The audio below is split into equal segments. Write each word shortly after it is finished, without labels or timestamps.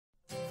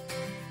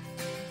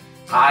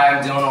Hi,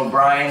 I'm Dylan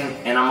O'Brien,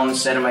 and I'm on the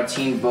set of my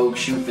Teen Vogue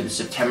shoot for the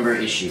September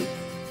issue.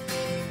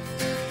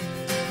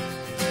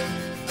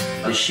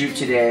 The shoot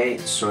today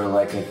is sort of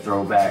like a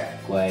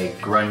throwback, like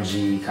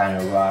grungy kind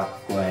of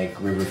rock, like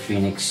River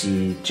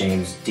Phoenix-y,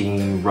 James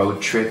Dean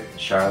road trip.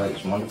 Charlotte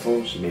is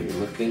wonderful, she made me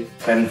look good.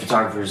 And the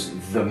photographer's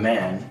the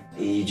man.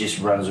 He just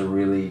runs a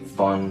really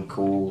fun,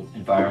 cool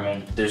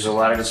environment. There's a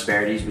lot of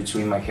disparities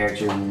between my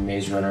character in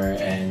Maze Runner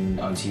and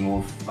on Teen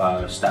Wolf.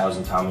 Stiles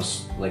and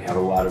Thomas have a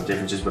lot of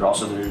differences, but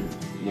also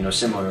they're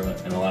similar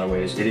in a lot of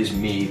ways. It is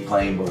me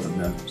playing both of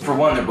them. For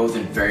one, they're both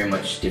in very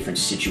much different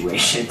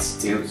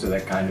situations too, so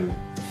that kind of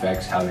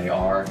affects how they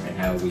are and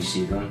how we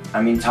see them.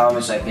 I mean,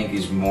 Thomas, I think,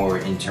 is more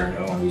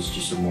internal. He's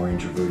just a more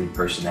introverted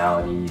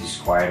personality. He's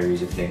quieter,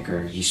 he's a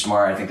thinker. He's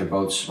smart. I think they're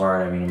both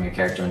smart. I mean, my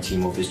character on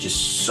Teen Wolf is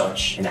just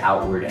such an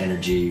outward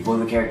energy.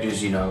 Both the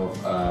characters,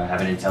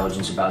 have an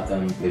intelligence about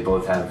them. They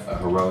both have a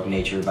heroic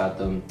nature about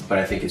them. But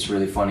I think it's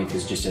really funny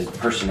because just as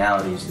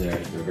personalities, they're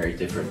very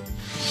different.